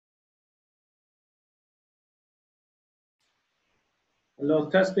Hello,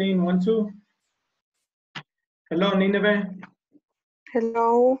 testing, 1, 2. Hello, Nineveh.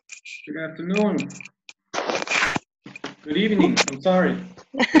 Hello. Good afternoon. Good evening. I'm sorry.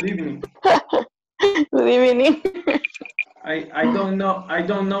 Good evening. Good evening. I don't know. I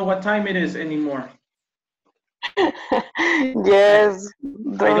don't know what time it is anymore. Yes.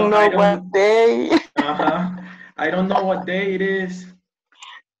 I Don't know what day. I don't know what day it is.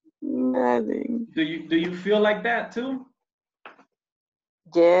 Nothing. Do you feel like that too?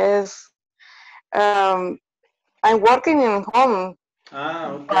 Yes. I'm working in home,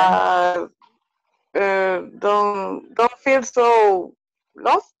 Okay. but don't feel so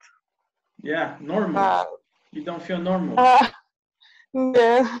lost. Yeah, normal. But You don't feel normal.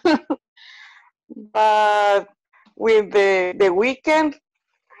 yeah. But with the weekend,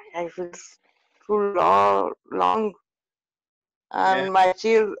 I feel too long. Yeah. And my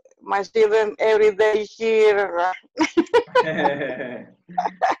children every day here.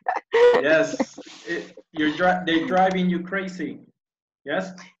 Yes. They're driving you crazy.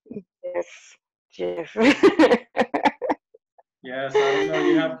 Yes. Yes, yes. Yes, I don't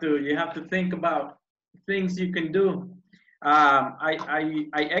know. You have to think about things you can do.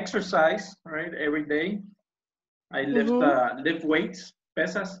 I exercise, right, every day. I Mm-hmm. lift weights,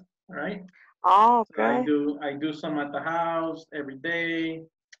 pesas, right? Oh, So okay. I do some at the house every day.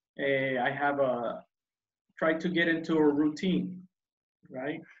 I have a try to get into a routine,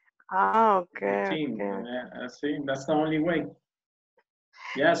 right? Ah, okay, Routine. okay. I see. That's the only way.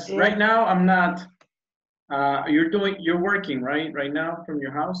 Yes. Yes, Right now I'm not. You're working, right? Right now from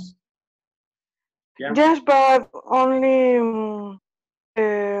your house. Yeah. yes, but only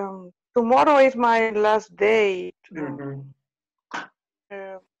tomorrow is my last day. Hmm.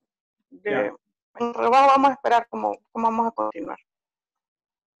 Eh, Yeah. en el trabajo vamos a esperar cómo vamos a continuar.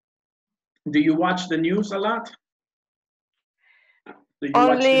 Do you watch the news a lot? Do you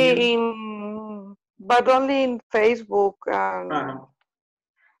watch the news? Only in Facebook. Uh-huh.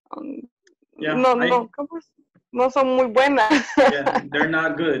 Um, Yeah, no, ¿cómo es? No son muy buenas. yeah, they're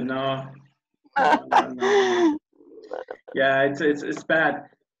not good. No, no. Yeah, it's bad.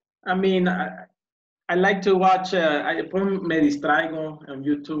 I mean, I like to watch. Me distraigo on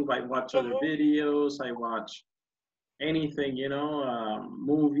YouTube. I watch other videos. I watch anything,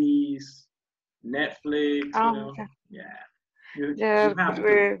 movies, Netflix. Ah, okay. Yeah, you Yes, have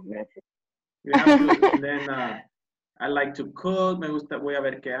to. You have to. And then I like to cook. Me gusta. Voy a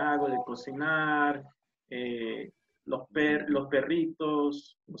ver qué hago de cocinar. Los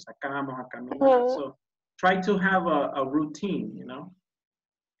perritos los sacamos a caminar. So try to have a routine,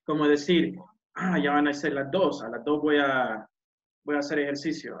 Como decir, ya van a ser las 2. A las 2 voy a hacer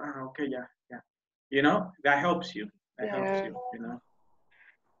ejercicio. Ok, ya, ya. That helps you. That helps yes, you.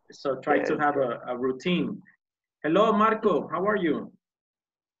 So try to yes. have a routine. Hello, Marco. How are you?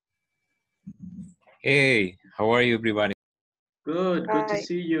 Hey, how are you, everybody? Good. Good to Hi.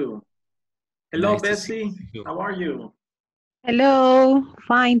 see you. Hello, Nice to see Bessie. you. How are you? Hello,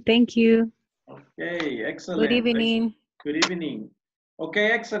 fine, thank you. Okay, Good excellent. evening. Good evening.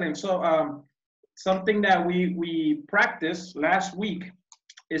 Okay, excellent. So something that we practiced last week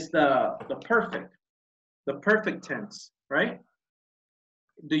is the perfect tense, right?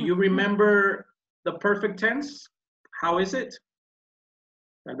 Do you remember the perfect tense? How is it?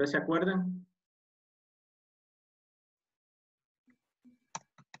 Tal vez se acuerdan.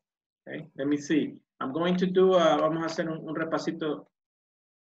 Okay, let me see. I'm going to do, vamos a hacer un repasito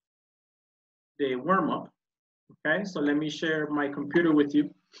de warm-up. Okay, so let me share my computer with you.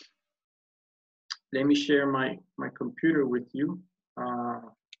 Let me share my computer with you.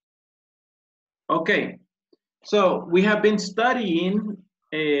 Okay, so we have been studying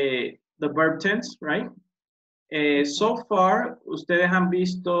the verb tense, right? So far, ustedes han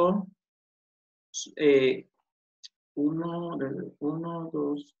visto uno,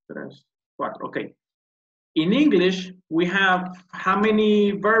 dos, tres, cuatro. Okay. In English, we have, how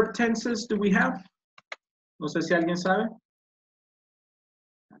many verb tenses do we have? No sé si alguien sabe.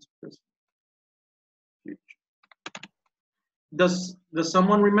 Does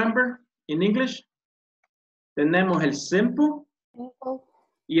someone remember? In English, tenemos el simple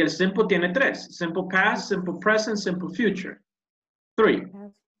y el simple tiene 3. Simple past, simple present, simple future. 3.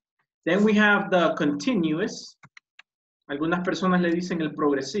 Then we have the continuous. Algunas personas le dicen el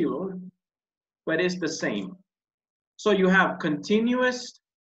progresivo, but it's the same. So you have continuous,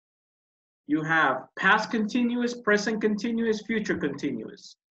 you have past continuous, present continuous, future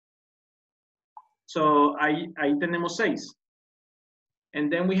continuous. So ahí tenemos 6.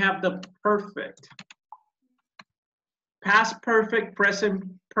 And then we have the perfect. Past perfect, present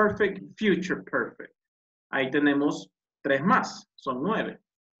perfect, future perfect. Ahí tenemos 3 más, son 9.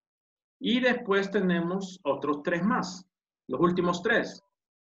 Y después tenemos otros 3 más. Los últimos 3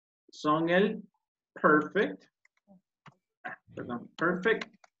 son el perfect, perfect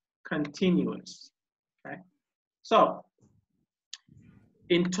continuous. Okay? So,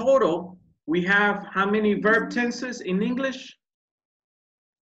 in total, we have how many verb tenses in English?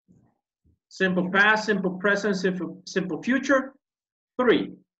 Simple past, simple present, simple future.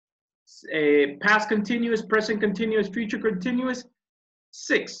 3. Past continuous, present continuous, future continuous.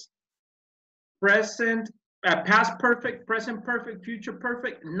 6. Present, past perfect, present perfect, future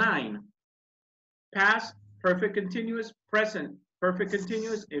perfect. 9. Past perfect continuous, present perfect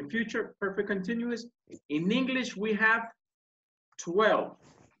continuous, and future perfect continuous. In English, we have 12.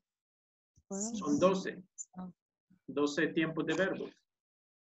 Son 12. 12 tiempos de verbos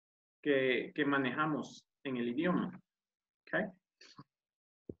que manejamos en el idioma. Okay?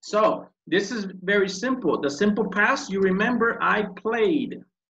 So, this is very simple. The simple past, you remember, I played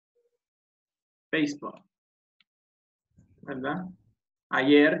baseball. ¿Verdad?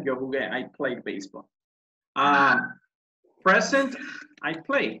 Ayer yo jugué, I played baseball. Present, I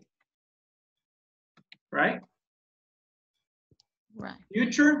play. Right? Right.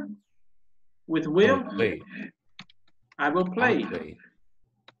 Future, with will, Play. I will play Play.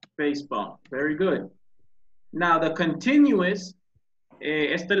 baseball. Very good. Now, the continuous,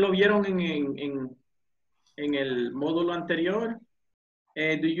 este lo vieron en el módulo anterior.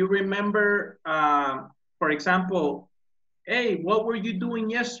 Do you remember, for example, hey, what were you doing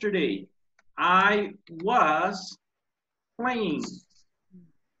yesterday? I was playing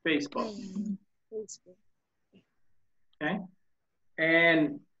baseball. Okay.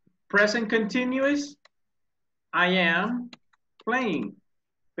 And present continuous, I am playing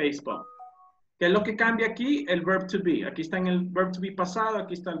baseball. ¿Qué es lo que cambia aquí? El verb to be. Aquí está en el verb to be pasado,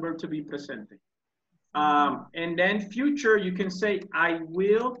 aquí está el verb to be presente. And then future, you can say, I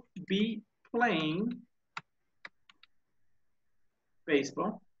will be playing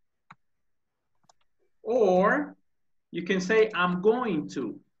baseball. Or you can say, I'm going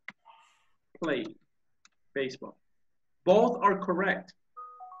to play baseball. Both are correct.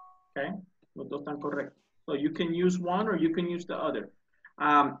 Okay? Los dos están correctos. So you can use one or you can use the other.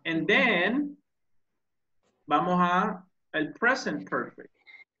 And then, vamos a el present perfect.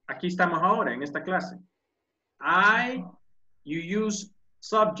 Aquí estamos ahora en esta clase. You use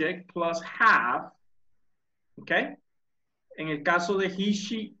subject plus have. Okay? En el caso de he,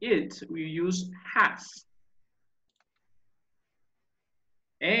 she, it, we use has.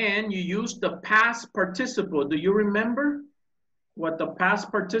 And you use the past participle. Do you remember what the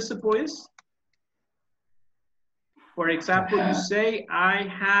past participle is? For example, you say, I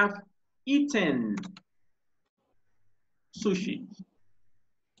have eaten sushi.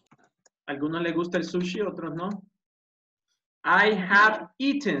 ¿Algunos le gusta el sushi, otros no? I have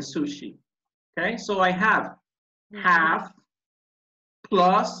eaten sushi. Okay, so I have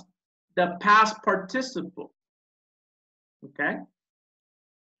plus the past participle. Okay.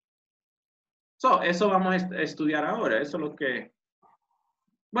 So, eso vamos a estudiar ahora. Eso es lo que,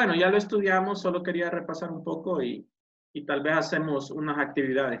 bueno, ya lo estudiamos, solo quería repasar un poco y tal vez hacemos unas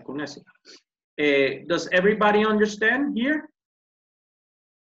actividades con eso. Does everybody understand here?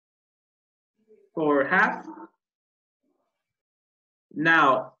 For have?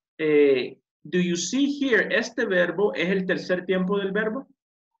 Now, do you see here, este verbo es el tercer tiempo del verbo?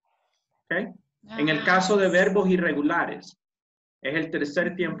 Okay. En el caso de verbos irregulares, es el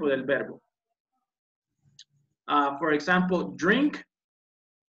tercer tiempo del verbo. For example, drink,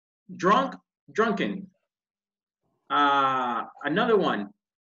 drunk, drunken. Another one,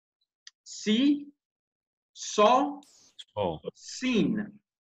 see, saw, seen.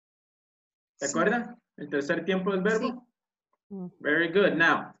 ¿Se acuerdan? El tercer tiempo del verbo. Sí. Very good.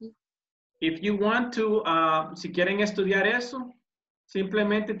 Now, if you want to, si quieren estudiar eso,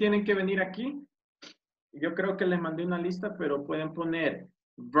 simplemente tienen que venir aquí. Yo creo que les mandé una lista, pero pueden poner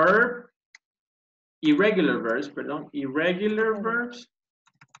verb, irregular verbs, perdón, irregular verbs.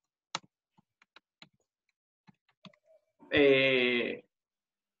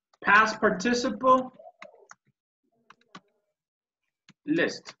 Past participle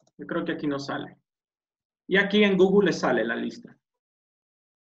list. Yo creo que aquí no sale. Y aquí en Google les sale la lista.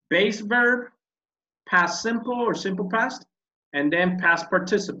 Base verb, past simple or simple past, and then past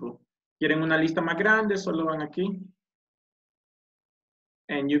participle. Quieren una lista más grande, solo van aquí.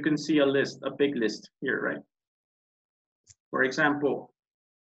 And you can see a list, a big list here, right? For example,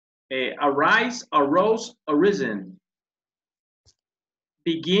 arise, arose, arisen.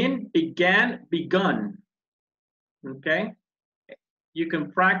 Begin, began, begun. Okay? You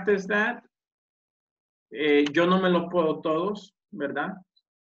can practice that Yo no me los puedo todos, ¿verdad?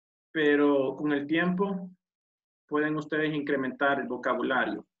 Pero con el tiempo pueden ustedes incrementar el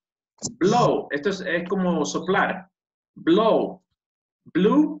vocabulario. Blow, esto es como soplar. Blow,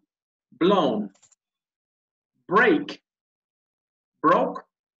 blew, blown. Break, broke,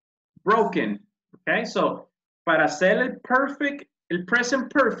 broken. Okay, so para hacer el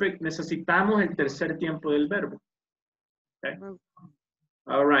present perfect, necesitamos el tercer tiempo del verbo. Okay.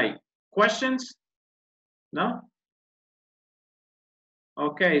 All right. Questions? No?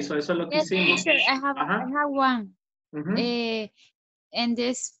 Okay, so eso es lo que Yes, hicimos. teacher, I have one. Mhm. And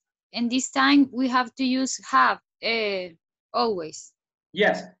this time we have to use have always.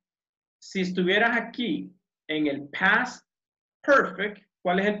 Yes. Si estuvieras aquí en el past perfect,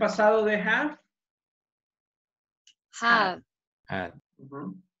 ¿cuál es el pasado de have? Have. Had.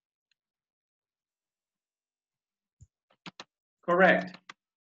 Uh-huh. Correct.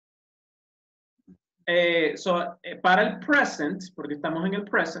 Para el present, porque estamos en el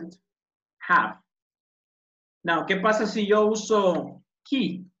present, have. Now, ¿qué pasa si yo uso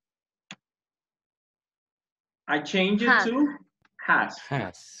he? I change it to has.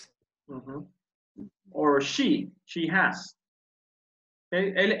 Has. Uh-huh. Or she has.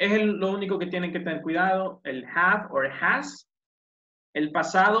 Okay. Es lo único que tienen que tener cuidado, el have or has. El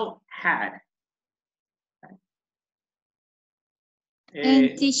pasado had.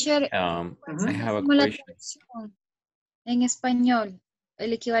 And teacher, I have a ¿cómo la question. traducción en español?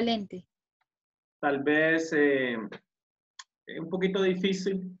 El equivalente. Tal vez un poquito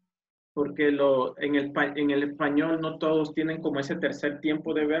difícil porque en el español no todos tienen como ese tercer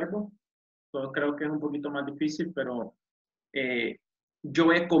tiempo de verbo. Entonces creo que es un poquito más difícil, pero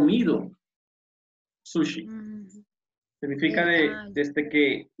yo he comido sushi. Significa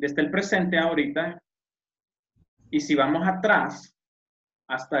desde el presente ahorita, y si vamos atrás,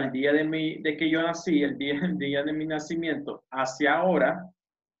 hasta el día de que yo nací, el día de mi nacimiento, hacia ahora,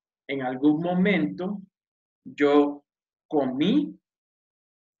 en algún momento, yo comí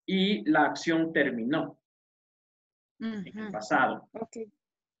y la acción terminó en el pasado. Okay.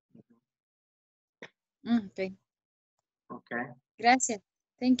 Okay. Gracias.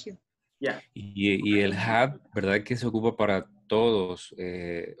 Thank you. Yeah. Y el have, ¿verdad que se ocupa para todos?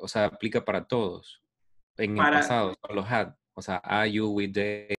 O sea, aplica para todos. En el pasado, solo had. O sea, are you, we,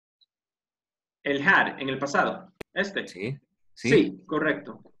 they. El had, en el pasado. Sí. Sí,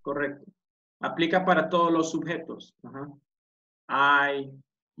 correcto. Aplica para todos los sujetos. I,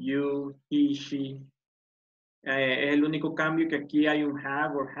 you, he, she. Es el único cambio que aquí hay un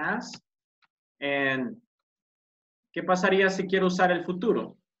have or has. And, ¿qué pasaría si quiero usar el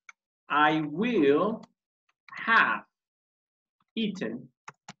futuro? I will have eaten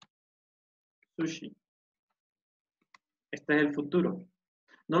sushi. Este es el futuro.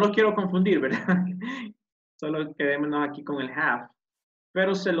 No lo quiero confundir, ¿verdad? Solo quedémonos aquí con el have.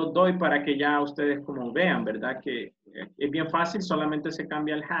 Pero se los doy para que ya ustedes como vean, ¿verdad? Que es bien fácil, solamente se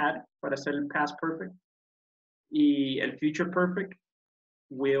cambia el had para hacer el past perfect. Y el future perfect,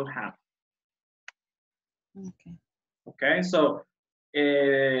 will have. Okay, so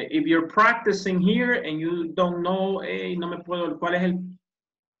if you're practicing here and you don't know, no me puedo, ¿cuál es el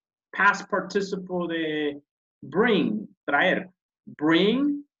past participle de bring? Traer.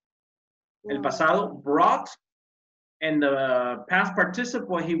 Bring, el pasado, brought, and the past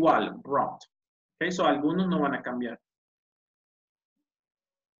participle es igual, brought. Okay, so algunos no van a cambiar.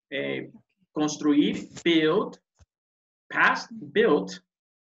 Construir, build, past, built,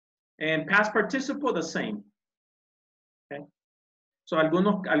 and past participle the same. Okay, so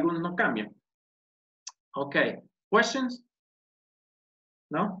algunos no cambian. Okay, questions?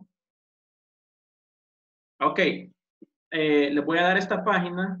 No? Okay, les voy a dar esta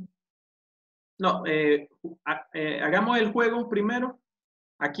página. No, hagamos el juego primero,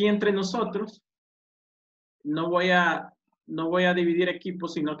 aquí entre nosotros. No voy a dividir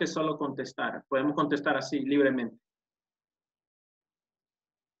equipos, sino que solo contestar. Podemos contestar así, libremente.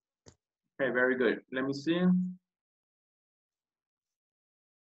 Okay, very good. Let me see.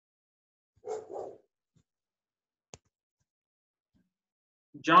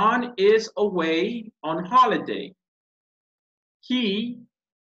 John is away on holiday. He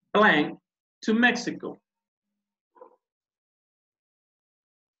blank to Mexico.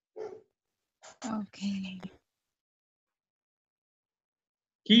 Okay.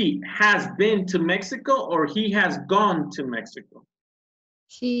 He has been to Mexico or he has gone to Mexico?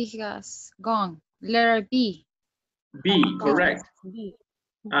 He has gone. Letter B. B, correct. B.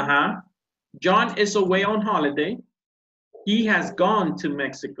 John is away on holiday. He has gone to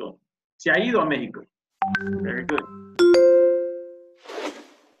Mexico. Se ha ido a México. Very good.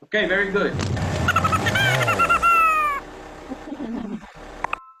 Okay, very good.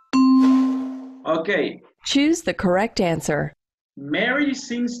 Okay. Choose the correct answer. Mary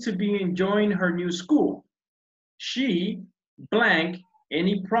seems to be enjoying her new school. She blank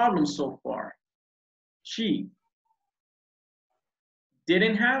any problems so far. She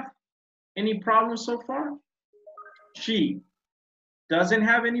didn't have any problems so far. She doesn't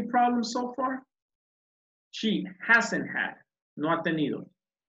have any problems so far. She hasn't had. No ha tenido.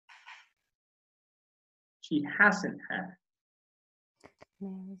 She hasn't had.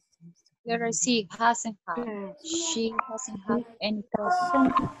 Letter C, hasn't had. She hasn't had any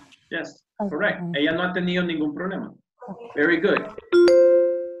problem. Yes, correct. Ella no ha tenido ningún problema. Very good.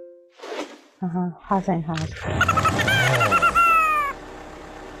 Hasn't had.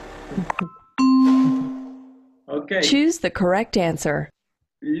 Okay. Choose the correct answer.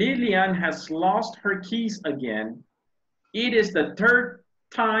 Lillian has lost her keys again. It is the third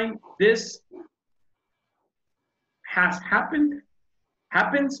time this has happened.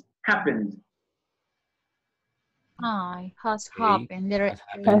 Happened. Has Okay, happened. Letter has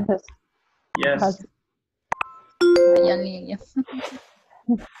A. happened. Yes. Ayan, Lilia.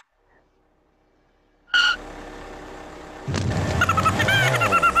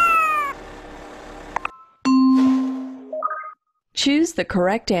 Choose the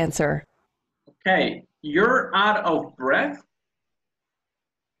correct answer. Okay. You're out of breath.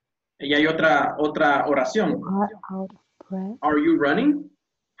 Y hay otra oración. Out of breath. Are you running?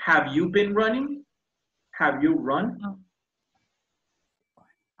 Have you been running? Have you run?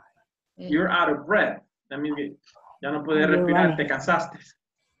 You're out of breath. That means que ya no puedes Are you respirar, running? te cansaste.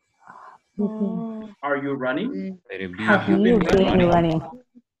 Are you running? Letter B. Have you been running? running?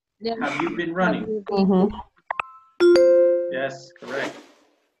 Letter Have you C, been running? have you been- Yes, correct.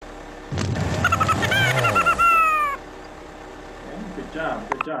 Okay, good job,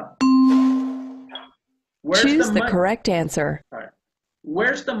 good job. Where's Choose the the money? correct answer. All right.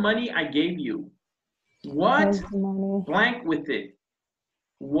 Where's the money I gave you? What Where's the money? blank with it?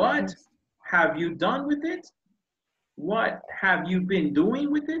 What have you done with it? What have you been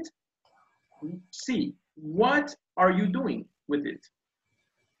doing with it? C, what are you doing with it?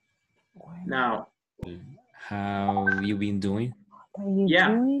 Now, How you been doing? What are you yeah.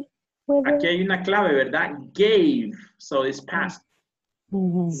 doing with Aquí it? hay una clave, ¿verdad? Gave, so it's past.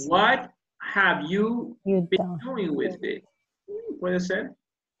 Mhm. What have you You been don't. doing with it? Puede ser.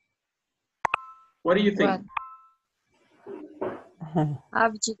 What do you think? What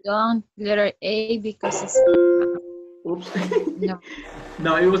have you done? Letter A, because it's Oops. no.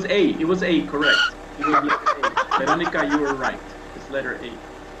 No, it was A. It was A, correct. It was letter A. Veronica, you were right. It's letter A.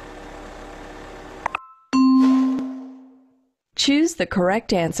 Choose the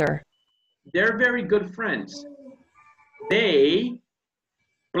correct answer. They're very good friends. They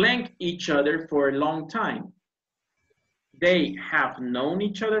blank each other for a long time. They have known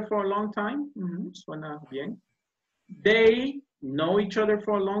each other for a long time. Suena bien. They know each other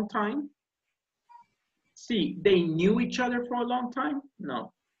for a long time. See, they knew each other for a long time?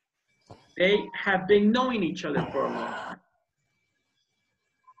 No. They have been knowing each other for a long time.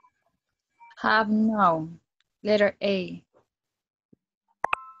 Have known. Letter A.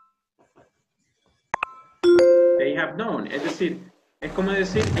 They have known. Es decir, es como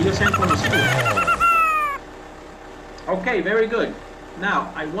decir, ellos se han conocido. Okay, very good.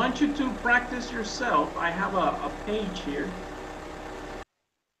 Now, I want you to practice yourself. I have a page here.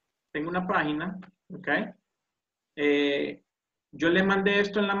 Tengo una página, okay? Yo les mandé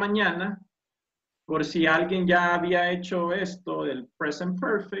esto en la mañana por si alguien ya había hecho esto del present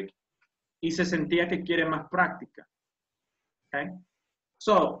perfect y se sentía que quiere más práctica. Okay?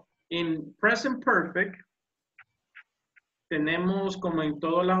 So, in present perfect, tenemos, como en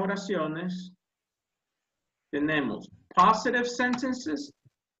todas las oraciones, tenemos positive sentences,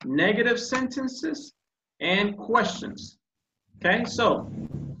 negative sentences, and questions. Okay, so,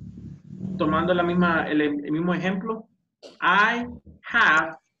 tomando el mismo ejemplo, I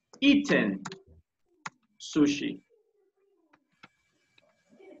have eaten sushi.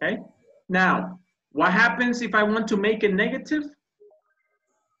 Okay, now, what happens if I want to make it negative?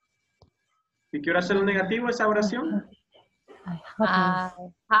 Si quiero hacerlo negativo esa oración, I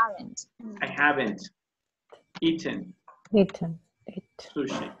haven't. I haven't eaten Eaten it.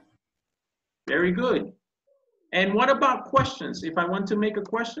 sushi. Very good. And what about questions? If I want to make a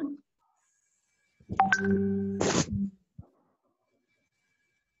question?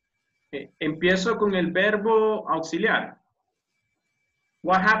 Empiezo con el verbo auxiliar.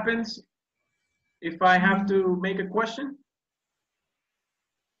 What happens if I have to make a question?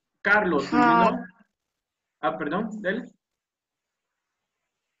 Carlos, do you know? Perdón, Dele.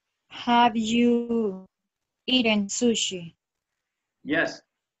 Have you eaten sushi? Yes.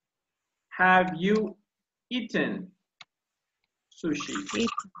 have you eaten sushi? Eat.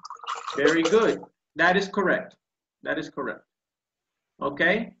 Very good. That is correct. That is correct.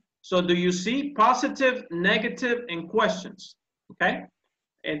 Okay. So do you see positive, negative, and questions? Okay.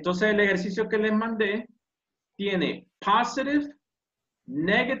 Entonces el ejercicio que les mandé tiene positive,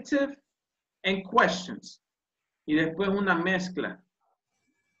 negative, and questions. Y después una mezcla.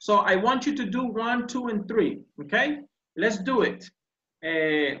 So I want you to do 1, 2, and 3. Okay. Let's do it.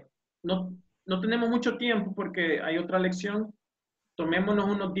 No tenemos mucho tiempo porque hay otra lección. Tomémonos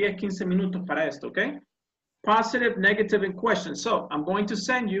unos 10, 15 minutos para esto, okay? Positive, negative, and questions. So, I'm going to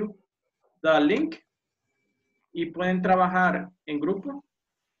send you the link y pueden trabajar en grupo,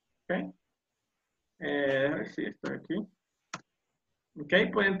 okay? Sí, estoy aquí.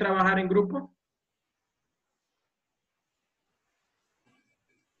 Okay, pueden trabajar en grupo.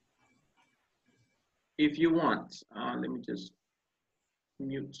 If you want. Let me just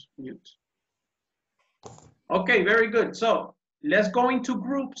mute. Okay, very good. So, let's go into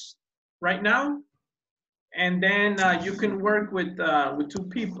groups right now, and then you can work with 2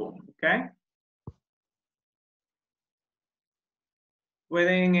 people, okay?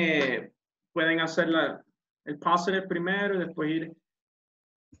 Pueden hacer el positive primero, y después ir,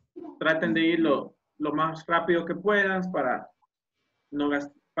 traten de ir lo más rápido que puedan para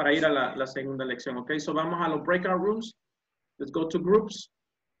ir a la segunda lección, okay? So vamos a los breakout rooms. Let's go to groups.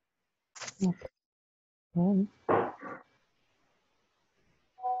 Okay.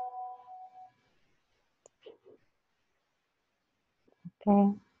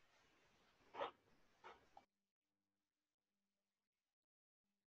 Okay.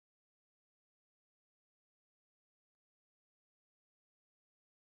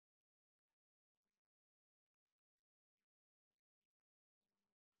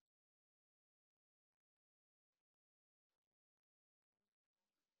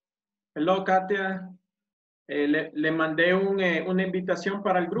 Hello, Katia. Le mandé una invitación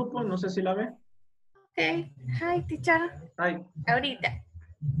para el grupo, no sé si la ve. Okay. Hi, teacher. Hi. Ahorita.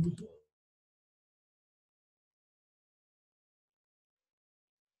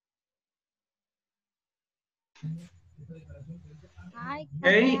 Hi,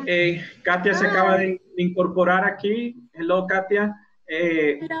 Hey, Katia se acaba de incorporar aquí. Hello, Katia.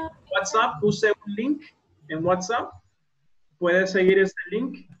 Hello. WhatsApp, puse un link en WhatsApp. Puedes seguir este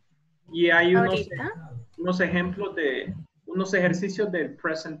link y hay unos ejemplos de unos ejercicios del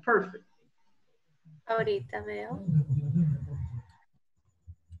present perfect. Ahorita veo.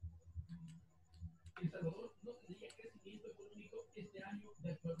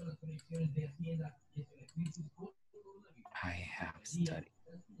 I have studied.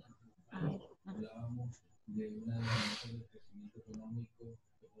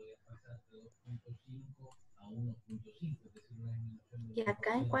 ¿Y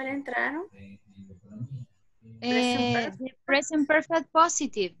acá en cuál entraron? The present perfect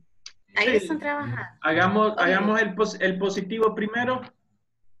positive. Ahí Sí. están trabajando. Hagamos el positivo primero.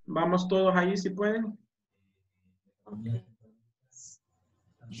 Vamos todos ahí si pueden. Okay.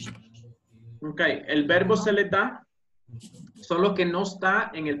 Ok, el verbo se le da, solo que no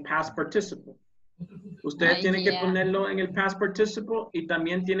está en el past participle. Ustedes tienen que ponerlo en el past participle y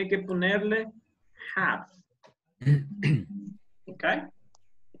también tienen que ponerle have. Ok.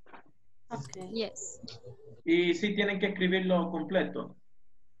 Okay. Yes. Y sí tienen que escribirlo completo.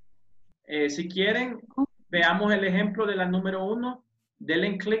 Si quieren, veamos el ejemplo de la número 1.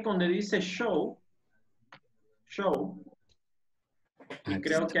 Denle clic donde dice show. Show. Y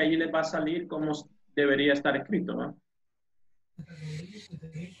creo que ahí les va a salir como debería estar escrito, ¿no?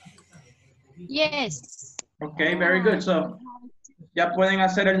 Yes. Ok, very good. So, ya pueden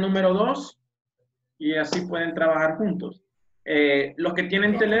hacer el número 2 y así pueden trabajar juntos. Los que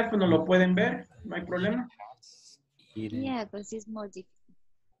tienen teléfono lo pueden ver, no hay problema. Yeah, because it's more difficult.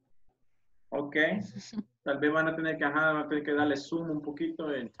 Ok. Tal vez van a tener que darle zoom un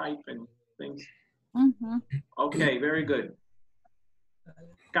poquito en type and things. Ok, very good.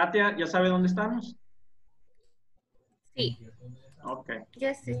 Katia, ¿ya sabe dónde estamos? Sí. Ok.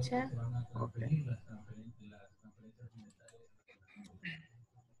 Yes, teacher. Okay.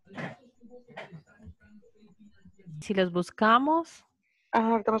 Si los buscamos,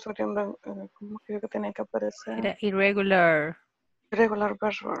 Ajá, ahorita me estoy viendo cómo que tenía que aparecer. era irregular. Regular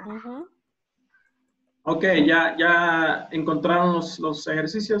verb. Ujú. Ok, ya encontraron los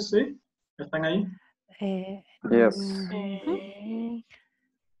ejercicios, ¿sí? ¿Están ahí? Yes. Ujú.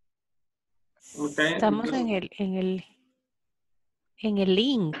 Okay, Estamos entonces- en el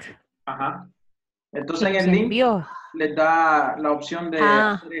link. Ajá. Entonces que en nos el link envió. les da la opción de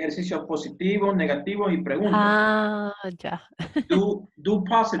hacer ejercicios positivos, negativos y preguntas. Ya. Do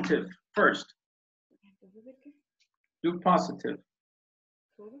positive. first. Do positive.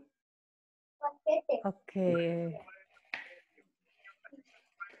 Okay.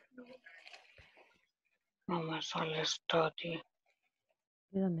 No me sale study.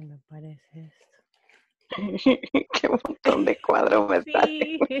 ¿Y dónde me aparece esto? Qué montón de cuadros me Sí.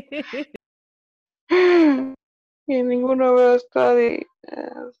 salen. Y ninguno veo study.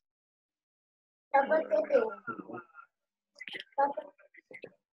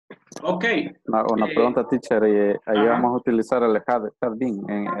 Ok. Una pregunta, teacher. Ahí ajá. vamos a utilizar el jardín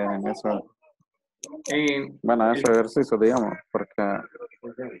en eso. Bueno, ese ejercicio, digamos, porque...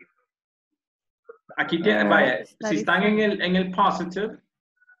 Aquí tiene, vaya, si Study están friend. en el positive,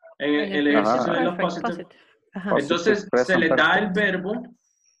 en En el el ejercicio de los perfect, positive, positive. Ajá. entonces Positive, se les present da el perfect. verbo,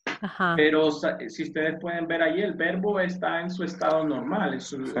 Ajá. pero si ustedes pueden ver ahí, el verbo está en su estado normal, en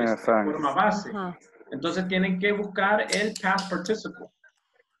su Sí, forma base. Ajá. Entonces tienen que buscar el past participle.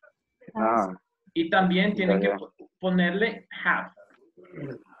 Ah, Y también tienen Ya, que ponerle have.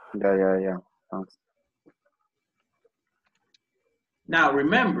 ya. Now,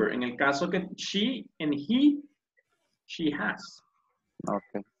 remember, en el caso que she and he, she has.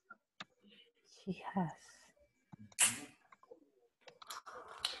 Ok. She has.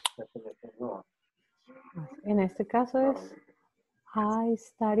 En este caso es I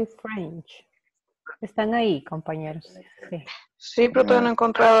study French. Están ahí, compañeros. Sí. Sí, pero todavía no he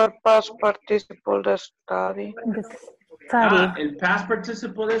encontrado el past participle de study. The study. El past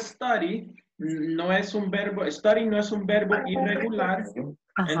participle de study no es un verbo, study no es un verbo irregular,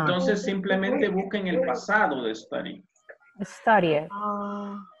 Ajá. entonces simplemente busquen el pasado de study. Study.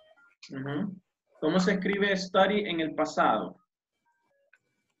 Ujú. ¿Cómo se escribe study en el pasado?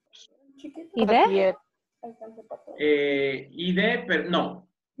 ¿Y de? ID, pero no,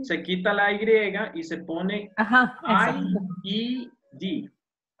 se quita la Y y se pone Ajá, eso. I-E-D.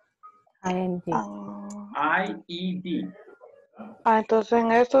 ING. I-E-D. Entonces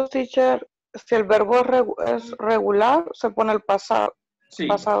en estos, teacher, si el verbo es regular, se pone el pasado. Sí.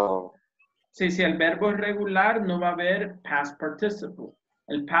 Pasado. Sí, si el verbo es regular, no va a haber past participle.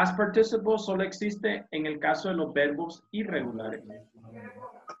 El past participle solo existe en el caso de los verbos irregulares.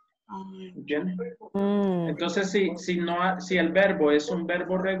 ¿Entiendes? Entonces, si el verbo es un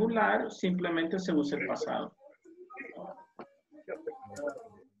verbo regular, simplemente se usa el pasado.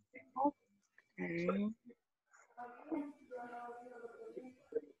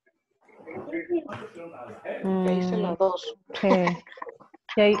 Ya hice la 2. Sí.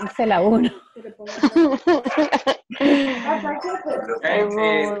 Ya hice la 1.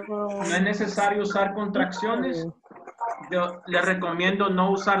 No es necesario usar contracciones. Yo le recomiendo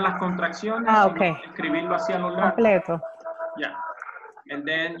no usar las contracciones, Ah, sino ok. escribirlo así a lo largo. Completo. Yeah. And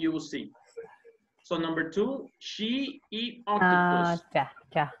then you will see. So number 2, she eat Ah, octopus.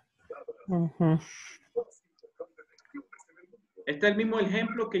 ya. Ujú. Este es el mismo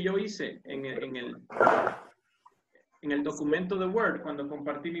ejemplo que yo hice en el documento de Word cuando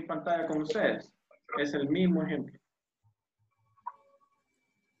compartí mi pantalla con ustedes. Es el mismo ejemplo.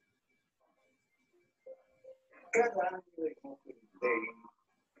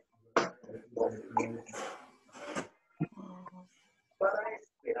 Para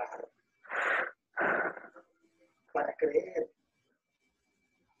esperar, para creer,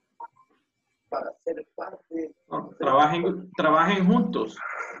 para ser parte. No, trabajen juntos.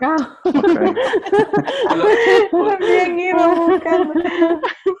 También iba buscando.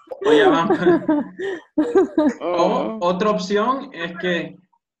 O ya van. O otra opción es que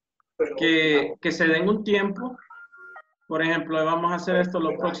se den un tiempo. Por ejemplo, vamos a hacer esto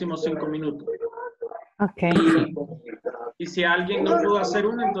los próximos 5 minutos. Ok. Y si alguien no pudo hacer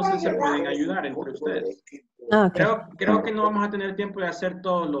uno, entonces se pueden ayudar entre ustedes. Okay. Creo que no vamos a tener tiempo de hacer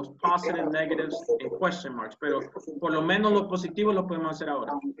todos los positive, negatives y question marks, pero por lo menos los positivos lo podemos hacer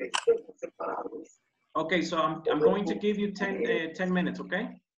ahora. Okay, so I'm going to give you 10 minutes,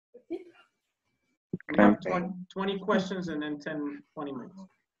 okay? We have 20 questions and then 20 minutes.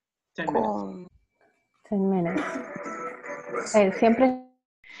 10 minutes. 10 minutes. Siempre.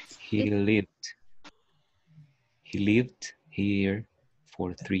 He lived here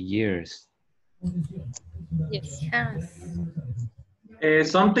for 3 years. Yes.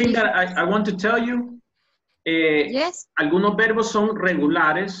 Something that I want to tell you. Yes. Algunos verbos son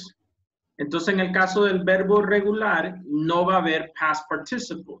regulares. Entonces, en el caso del verbo regular, no va a haber past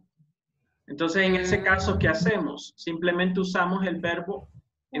participle. Entonces, en ese caso, ¿qué hacemos? Simplemente usamos el verbo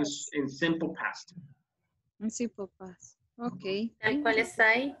en simple past. En simple past. Ok. ¿El cual está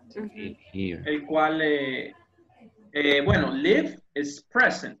ahí? Here. El cual, bueno, live is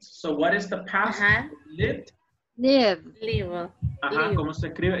present. So, what is the past? Lived. Live. Live. Ajá, Live. ¿cómo se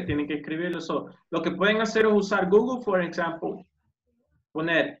escribe? Tienen que escribirlo. Lo que pueden hacer es usar Google, por ejemplo,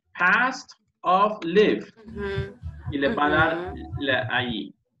 poner past of live y les va a dar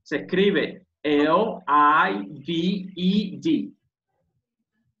ahí. Se escribe L-I-V-E-D.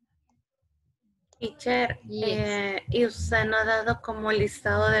 Teacher, Yes. y usted no ha dado como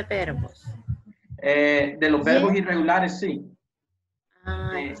listado de verbos. De los verbos irregulares, sí.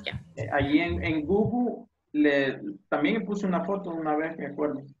 Ya. Allí en Google también puse una foto una vez, me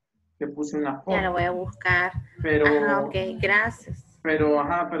acuerdo, que puse una foto. Ya lo voy a buscar. Pero, Ajá, ok, gracias.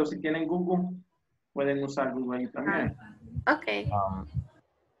 pero si tienen Google, pueden usar Google ahí también. Ok.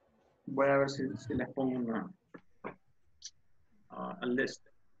 Voy a ver si les pongo una list.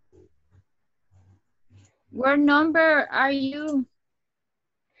 What number are you?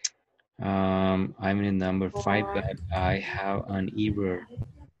 I'm in number 5, but I have an error.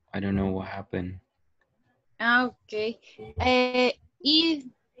 I don't know what happened. Okay.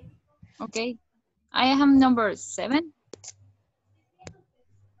 Okay. I am number 7.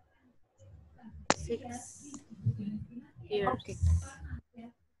 6 years. Okay.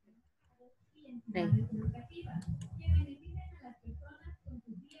 Right.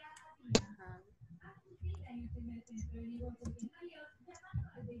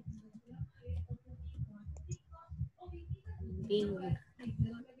 Being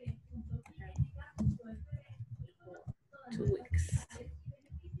 2 weeks.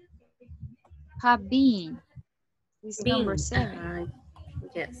 Have been. It's number Being. 7.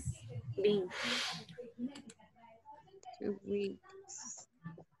 Yes. Being. 2 weeks.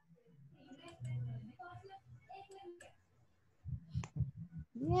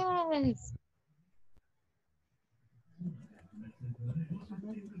 Yes.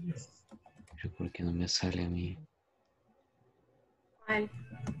 Pero ¿por qué no me sale a mí? ¿Cuál?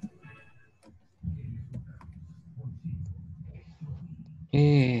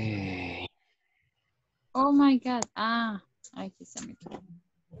 Oh my God. Aquí se me quedó.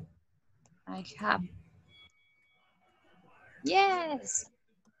 I have. Yes.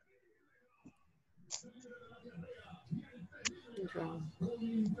 Draw.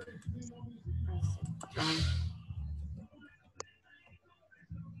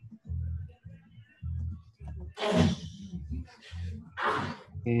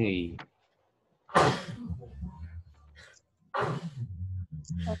 Hey.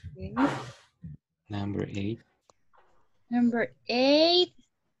 Okay. Number 8. Number 8.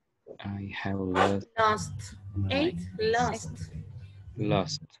 I have lost. Lost. 8. Lost.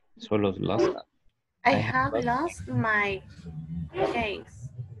 Lost. Solo lost. I have lost my case.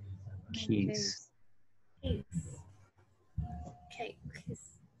 Keys.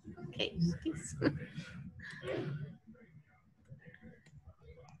 Case.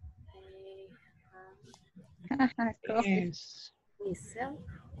 Yes. Myself.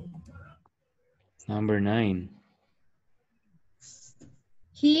 Number 9.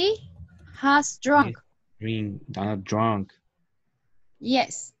 He has drunk. Not drunk.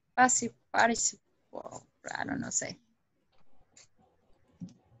 Yes. Passive participle. I don't know say.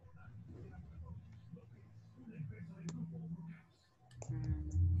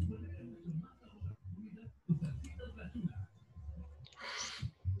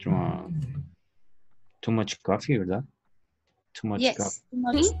 Drunk. Too much coffee, ¿verdad? Too much Yes. coffee. Too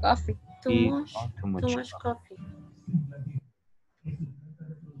much coffee. Too much coffee.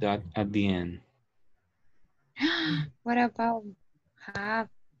 That at the end. What about have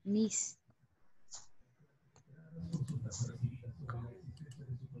miss?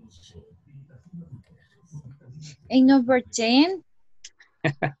 In number 10.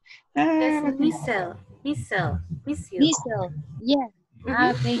 Yes, missile. Missile. Yeah.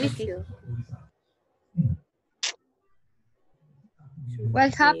 Okay. Missile.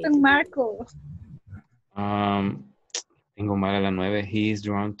 What happened, Marco? Tengo mal a la 9. He is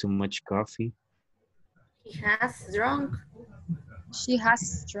drunk too much coffee. He has drunk. She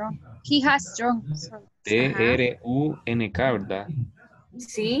has drunk. He has drunk. Sorry. D-R-U-N-K, ¿verdad?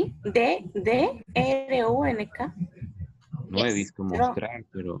 Sí, D-R-U-N-K. No he visto mostrar,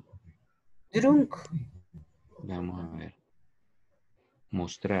 pero... Drunk. Vamos a ver.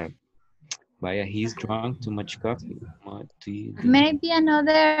 Mostrar. Vaya, he's drunk too much coffee. Maybe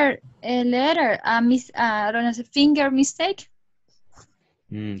another letter. I don't know, finger mistake.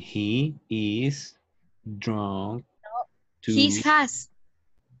 He is drunk. He has.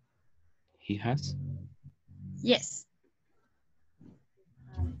 He has? Yes.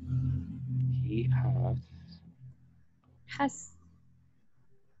 He has. Has.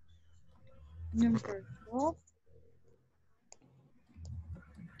 Number 12.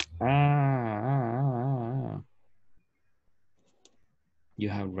 You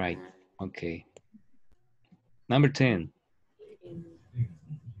have right. Okay. Number 10.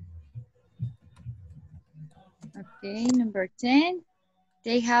 Okay, number 10.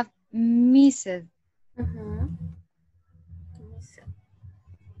 They have missed.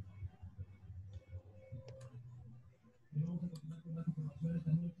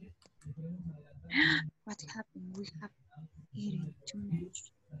 What happened? We have eaten too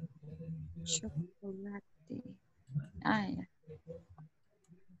much chocolate. Ah, yeah.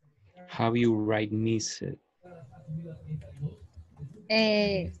 How you write missed?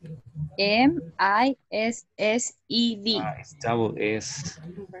 M-I-S-S-E-D. It's double S.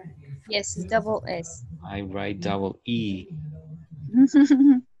 Yes, it's double S. I write double E.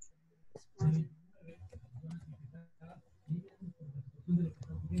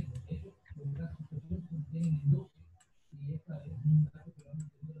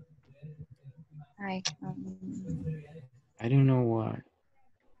 I don't know what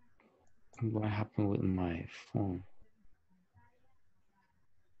happened with my phone.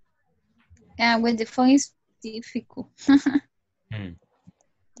 And when the phone is difficult,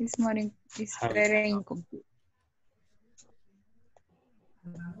 it's more, it's better incomplete.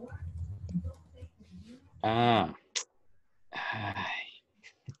 Ah,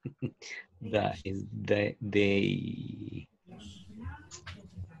 that is they.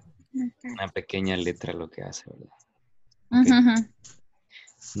 Una pequeña letra lo que hace, ¿verdad? Okay.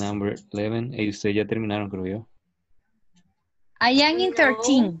 Number 11. Ustedes ya terminaron, creo yo. I am in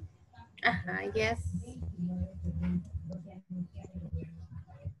 13. Yes.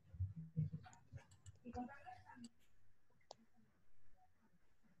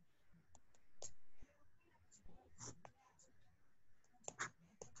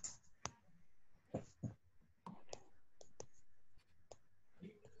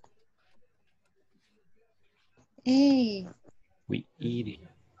 Hey. We eat it.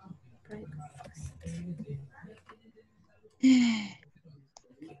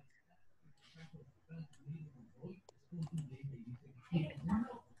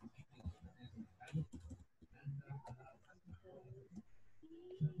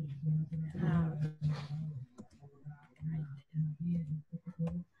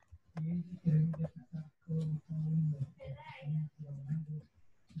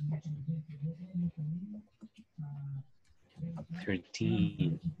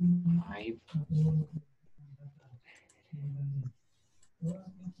 13. 5.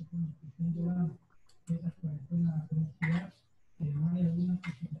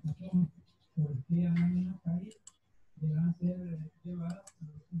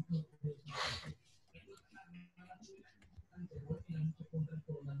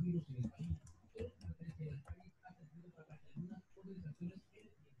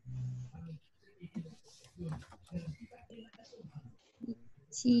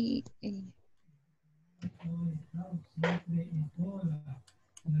 Sí.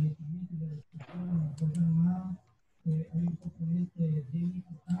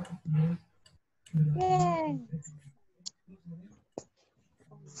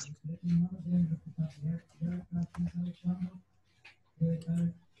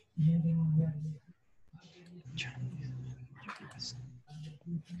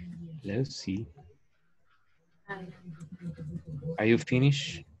 Let's see. Are you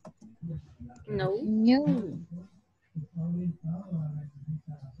finished? No. No.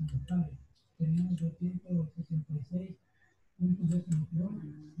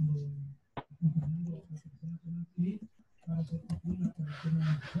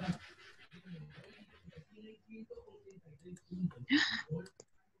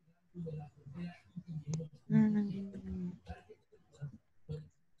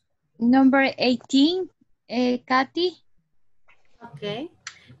 Number 18, Kathy. Okay.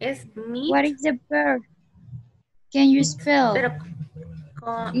 Es meat. What is the verb? Can you spell? Pero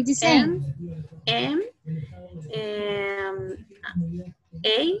con It's the same. M-A-T.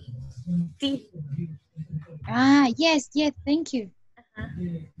 Ah, yes, thank you.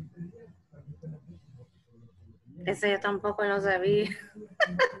 Eso yo tampoco lo sabía.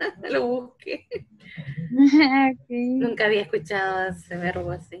 Lo busqué. Okay. Nunca había escuchado ese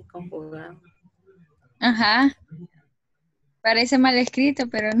verbo así conjugado. Ajá. Parece mal escrito,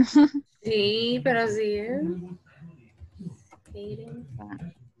 pero no. Sí, pero sí es.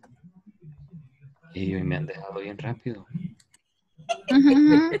 Y hoy me han dejado bien rápido.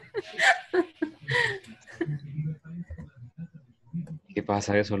 ¿Qué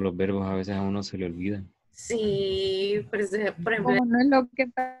pasa eso? Los verbos a veces a uno se le olvidan. Sí, por ejemplo. Como no es lo que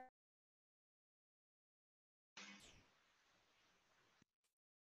pasa.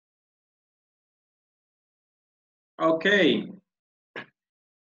 Okay.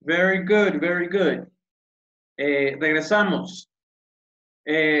 Very good, very good. Regresamos.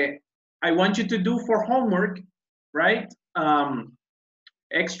 I want you to do for homework, right?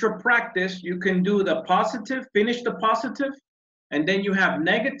 Extra practice, you can do the positive, finish the positive, and then you have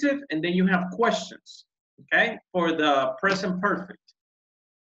negative, and then you have questions, okay? For the present perfect.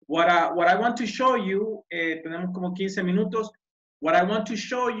 What I want to show you, tenemos como 15 minutos. What I want to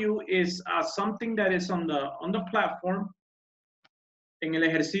show you is something that is on the platform. En el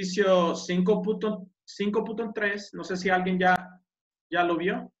ejercicio 5.3, no sé si alguien ya lo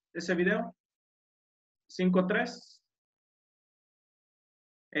vio, ese video. 5.3.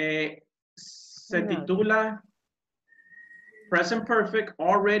 Se titula Present Perfect,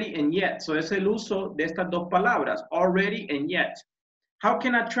 Already and Yet. So es el uso de estas dos palabras, already and yet. How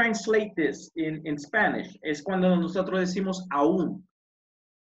can I translate this in Spanish? Es cuando nosotros decimos aún.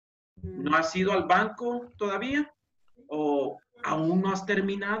 ¿No has ido al banco todavía? ¿O aún no has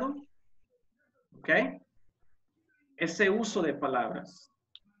terminado? ¿Ok? Ese uso de palabras.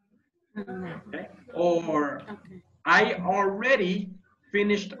 Okay? Or I already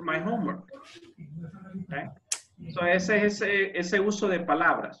finished my homework. Okay? So ese es ese uso de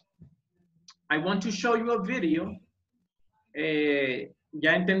palabras. I want to show you a video.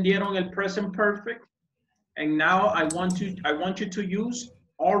 Ya entendieron el present perfect. And now I want you to use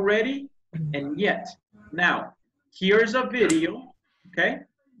already and yet. Now, here's a video, okay?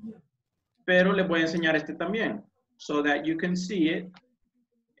 Pero les voy a enseñar este también, so that you can see it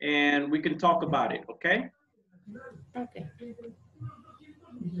and we can talk about it, okay? Okay.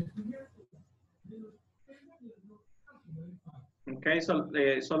 Okay, so,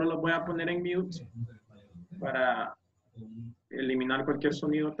 solo los voy a poner en mute para eliminar cualquier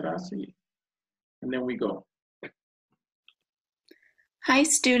sonido atrás and then we go. Hi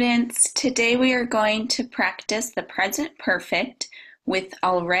students, today we are going to practice the present perfect with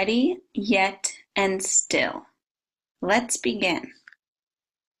already, yet, and still. Let's begin.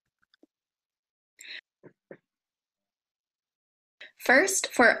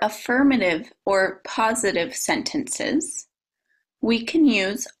 First, for affirmative or positive sentences, we can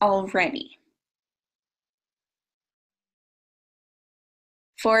use already.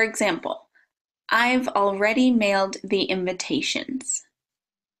 For example, I've already mailed the invitations.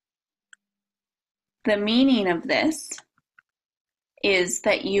 The meaning of this is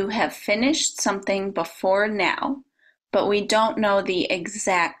that you have finished something before now, but we don't know the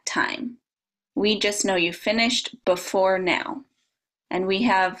exact time. We just know you finished before now. And we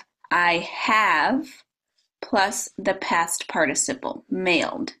have I have plus the past participle,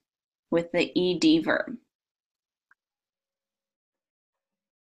 mailed, with the ed verb.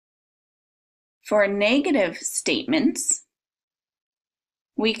 For negative statements,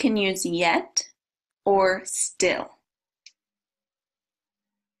 we can use yet or still.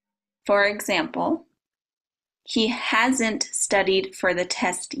 For example, he hasn't studied for the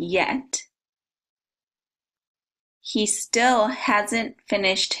test yet. He still hasn't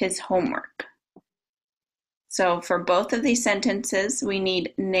finished his homework. So for both of these sentences, we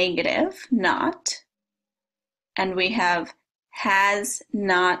need negative, not, and we have has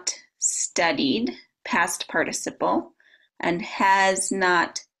not studied, past participle, and has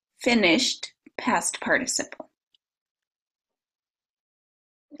not finished, past participle.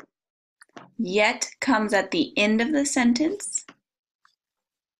 Yet comes at the end of the sentence.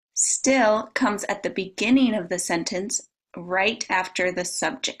 Still comes at the beginning of the sentence, right after the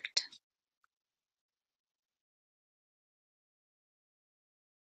subject.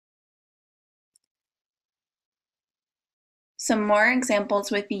 Some more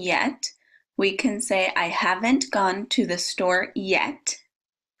examples with yet. We can say, I haven't gone to the store yet.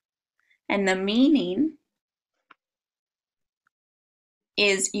 And the meaning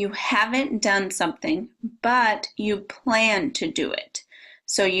is you haven't done something, but you plan to do it.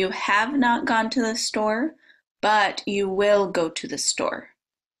 So you have not gone to the store, but you will go to the store.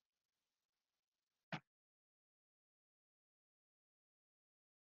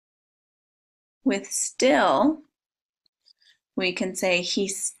 With still, we can say he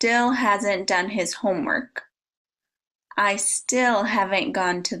still hasn't done his homework. I still haven't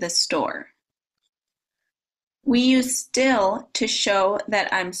gone to the store. We use still to show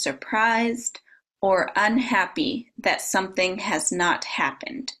that I'm surprised or unhappy that something has not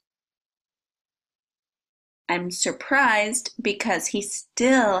happened. I'm surprised because he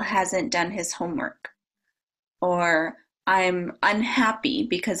still hasn't done his homework. Or I'm unhappy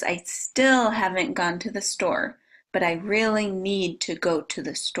because I still haven't gone to the store, but I really need to go to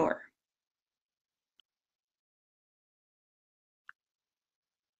the store.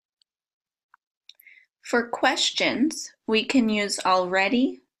 For questions, we can use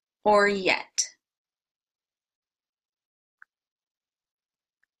already or yet.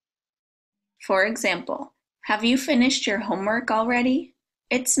 For example, have you finished your homework already?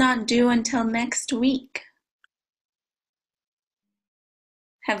 It's not due until next week.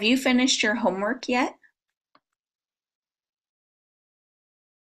 Have you finished your homework yet?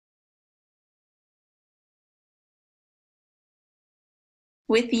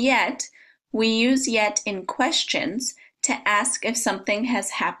 With yet, we use yet in questions to ask if something has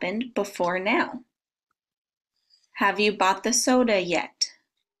happened before now. Have you bought the soda yet?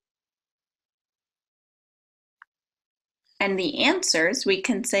 And the answers, we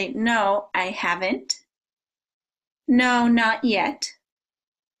can say, no, I haven't. No, not yet.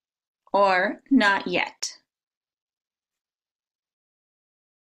 Or not yet.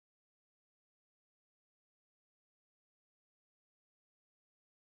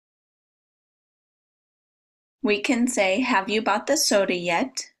 We can say, have you bought the soda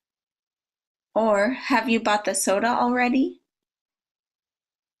yet? Or have you bought the soda already?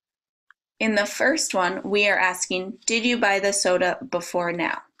 In the first one, we are asking, did you buy the soda before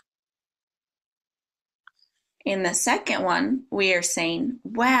now? In the second one, we are saying,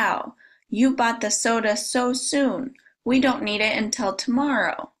 wow, you bought the soda so soon. We don't need it until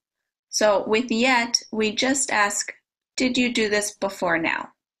tomorrow. So with yet, we just ask, did you do this before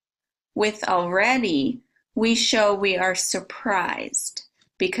now? With already, we show we are surprised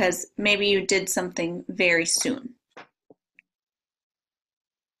because maybe you did something very soon.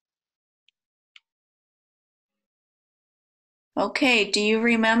 Okay, do you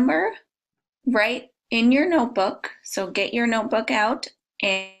remember? Write in your notebook. So get your notebook out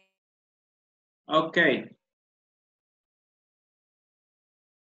and Okay.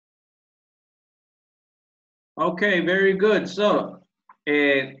 Okay, very good. So,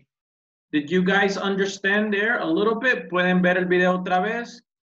 did you guys understand there a little bit? Pueden ver el video otra vez.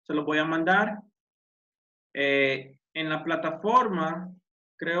 Se lo voy a mandar. En la plataforma,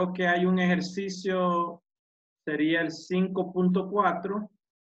 creo que hay un ejercicio, sería el 5.4,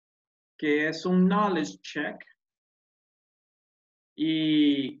 que es un knowledge check.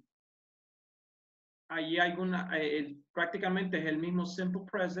 Y allí hay prácticamente es el mismo simple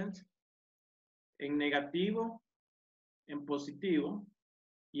present en negativo, en positivo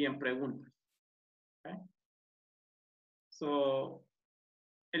y en preguntas. Okay. So,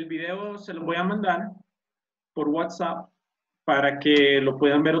 el video se lo voy a mandar por WhatsApp para que lo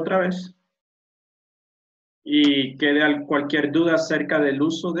puedan ver otra vez y quede cualquier duda acerca del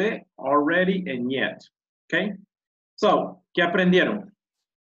uso de already and yet. Okay. So, ¿qué aprendieron?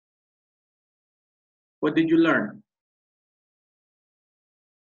 What did you learn?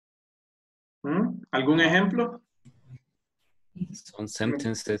 ¿Algún ejemplo? Some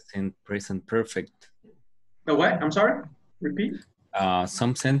sentences in present perfect. The what? I'm sorry? Repeat.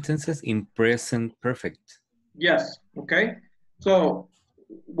 Some sentences in present perfect. Yes, okay. So,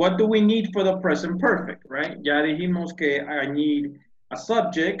 what do we need for the present perfect, right? Ya dijimos que I need a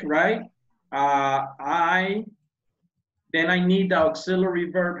subject, right? Then I need the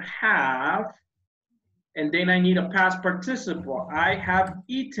auxiliary verb have, and then I need a past participle. I have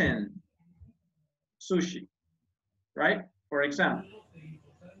eaten sushi, right? For example.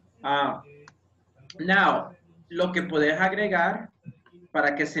 Now, lo que puedes agregar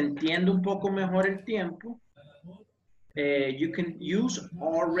para que se entienda un poco mejor el tiempo, you can use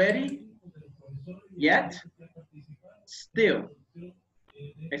already, yet, still.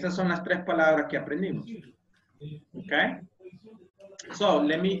 Esas son las tres palabras que aprendimos. Okay? So,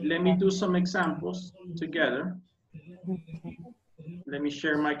 let me do some examples together. Let me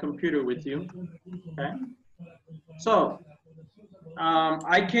share my computer with you. Okay? So,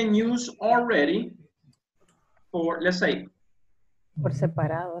 I can use already for, let's say, Por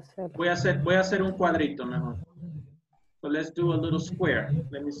separado. voy a hacer un cuadrito mejor. So let's do a little square.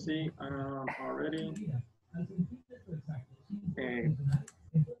 Let me see, already. Okay.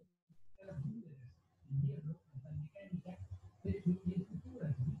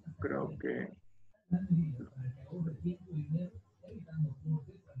 Creo que.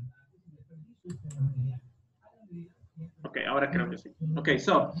 Okay, ahora creo que sí. Okay,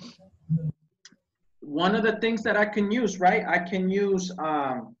 so one of the things that I can use, right? I can use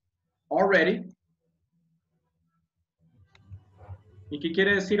already. ¿Y qué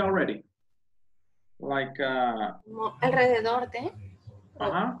quiere decir already? Like alrededor de.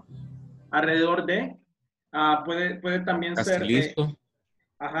 Ajá. Alrededor de. Puede también Casi ser. listo.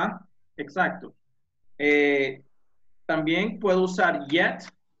 Ajá. Exacto. También puedo usar yet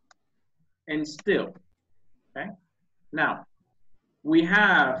and still. Okay. Now, we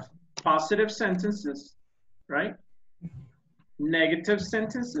have positive sentences, right? negative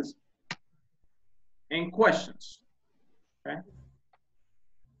sentences, and questions. Okay.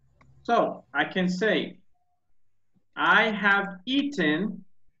 So I can say, I have eaten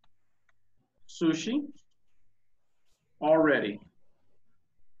sushi already.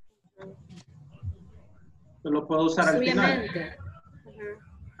 Lo puedo usar al final.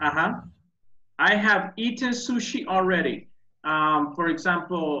 Ajá. I have eaten sushi already. For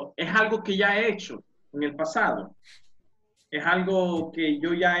example, es algo que ya he hecho en el pasado. Es algo que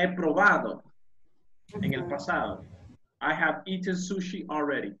yo ya he probado en el pasado. I have eaten sushi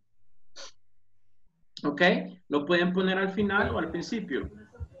already. ¿Ok? Lo pueden poner al final o al principio.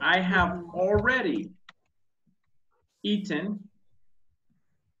 I have already eaten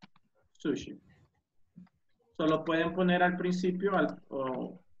sushi. Solo pueden poner al principio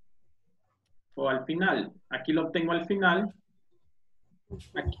o al final. Aquí lo tengo al final.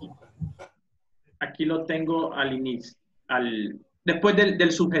 Aquí lo tengo al inicio. Después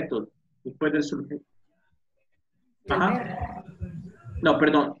del sujeto. Después del sujeto. Ajá. No,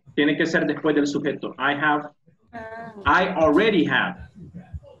 perdón. Tiene que ser después del sujeto. I already have.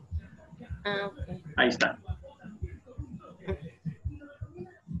 Okay. Ahí está.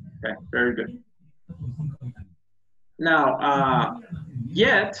 Okay, very good. Now,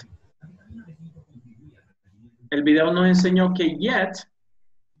 yet, el video nos enseñó que yet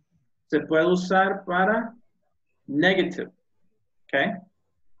se puede usar para negative, okay?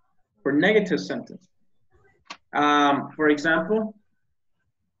 For negative sentence. For example,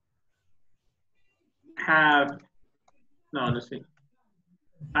 let's see.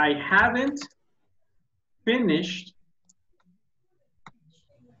 I haven't finished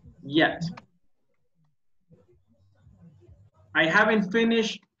yet. I haven't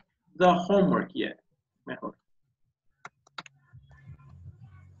finished the homework yet. Mejor.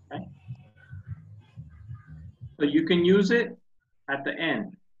 Okay. So you can use it at the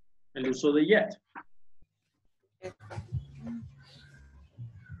end. El uso de yet.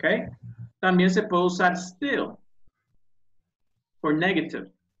 Okay. También se puede usar still for negative.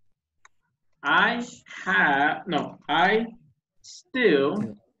 I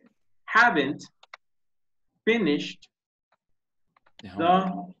still haven't finished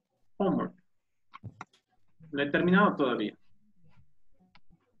the homework. No he terminado todavía.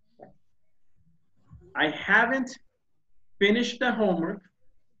 I haven't finished the homework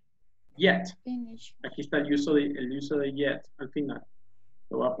yet. Aquí está el uso de yet al final.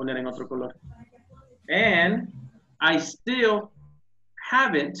 Lo voy a poner en otro color. And I still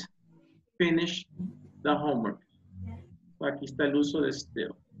haven't finished the homework. So aquí está el uso de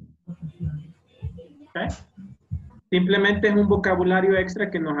still. Okay. Simplemente es un vocabulario extra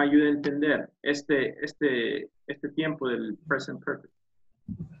que nos ayuda a entender este tiempo del present perfect.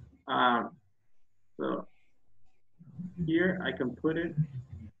 So here I can put it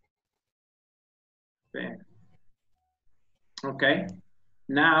there. Okay.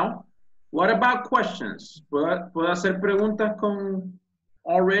 Now, what about questions? ¿Puedo hacer preguntas con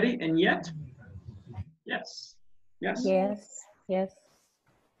already and yet? Yes. Yes. Yes. Yes.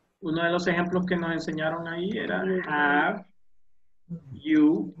 Uno de los ejemplos que nos enseñaron ahí era have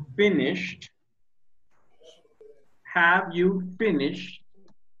you finished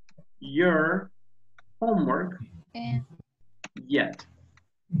your homework yet?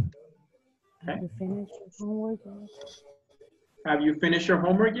 Okay. You finished your homework yet? Have you finished your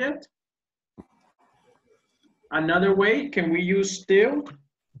homework yet? Another way, can we use still?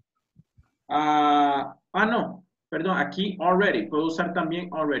 No, perdón, aquí already. Puedo usar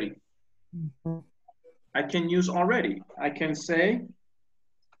también already. I can use already. I can say,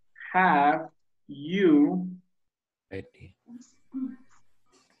 have you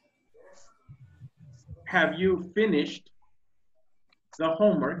finished the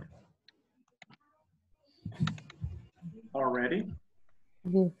homework already?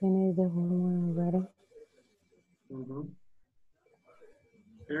 Have you finished the homework already?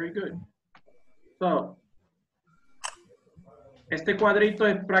 Very good. So, este cuadrito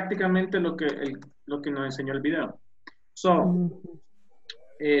es prácticamente lo que nos enseñó el video. So,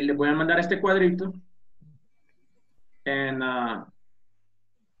 les voy a mandar este cuadrito. And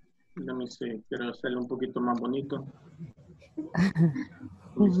let me see, quiero hacerlo un poquito más bonito.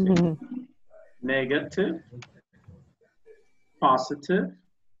 Negative, positive.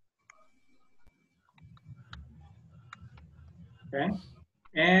 Okay.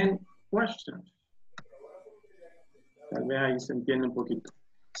 And questions. Tal vez ahí se entiende un poquito.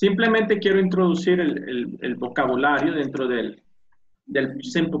 Simplemente quiero introducir el vocabulario dentro del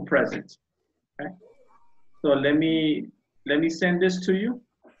simple present. Okay. So let me send this to you.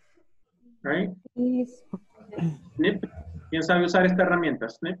 Right? Yes. Snip. ¿Quién sabe usar esta herramienta?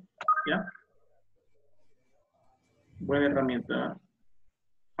 Snip, ¿ya? Buena herramienta.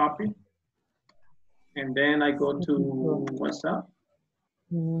 Copy. And then I go to WhatsApp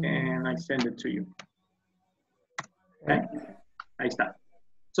and I send it to you. Okay. Ahí está.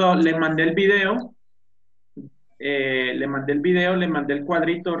 So, le mandé el video. Le mandé el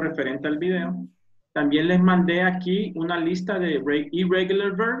cuadrito referente al video. También les mandé aquí una lista de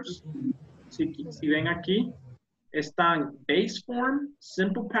irregular verbs. Si ven aquí, están base form,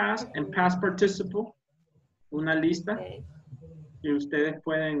 simple past, and past participle. Una lista que ustedes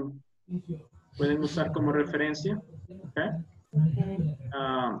pueden usar como referencia. Okay.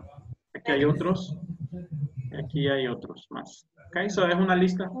 Aquí hay otros. Aquí hay otros más. Okay, so es una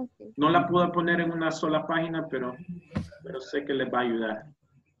lista. No la pude poner en una sola página, pero sé que les va a ayudar.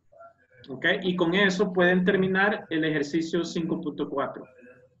 Okay, y con eso pueden terminar el ejercicio 5.4.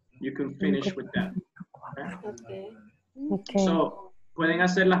 You can finish with that. Okay. So, pueden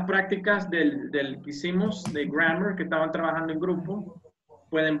hacer las prácticas del que hicimos, de grammar, que estaban trabajando en grupo.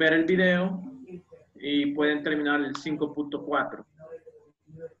 Pueden ver el video y pueden terminar el 5.4.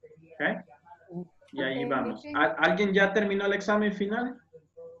 Okay. Y ahí vamos. ¿Alguien ya terminó el examen final?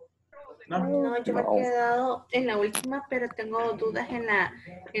 No, yo me he quedado en la última, pero tengo dudas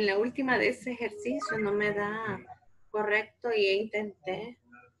en la última de ese ejercicio. No me da correcto y intenté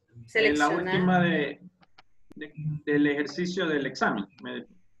seleccionar. En la última del ejercicio del examen.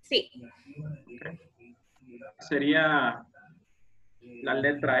 Sí. Okay. Sería la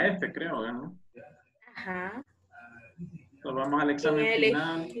letra F, creo, ¿no? Ajá. Entonces vamos al examen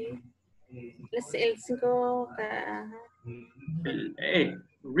final. El 5. El E,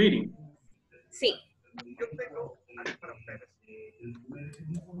 reading. Sí. Yo tengo algo para ustedes.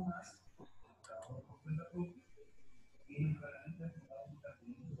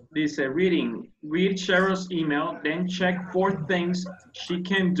 Dice, reading. Read Cheryl's email, then check 4 things she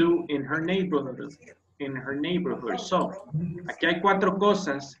can do in her neighborhood. So, aquí hay 4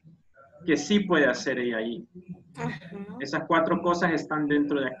 cosas que sí puede hacer ella ahí. Esas 4 cosas están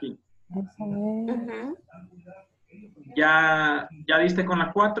dentro de aquí. ¿Ya diste con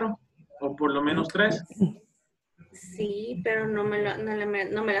las 4? ¿O por lo menos 3? Sí, pero no me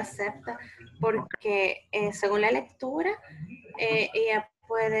lo acepta porque según la lectura, ella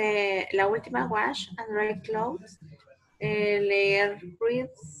puede, la última wash and dry clothes, leer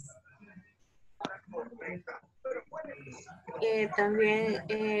reads, también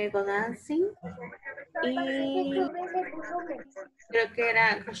go dancing y creo que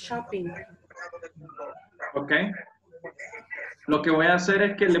era shopping. Ok. Lo que voy a hacer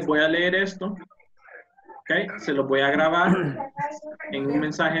es que les voy a leer esto. Ok. Se lo voy a grabar en un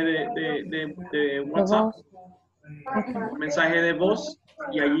mensaje de WhatsApp. Un mensaje de voz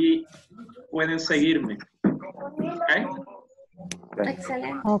y allí pueden seguirme. Ok.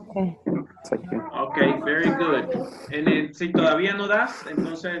 Excelente. Okay. Ok, very good. Si todavía no das,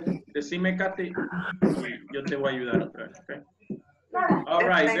 entonces decime, Katy, y yo te voy a ayudar otra vez. Okay? All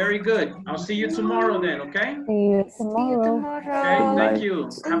right, very good. I'll see you tomorrow then, okay? See you tomorrow. Okay, thank you.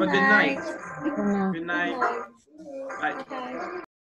 Have a good night. Good night. Good night. Bye.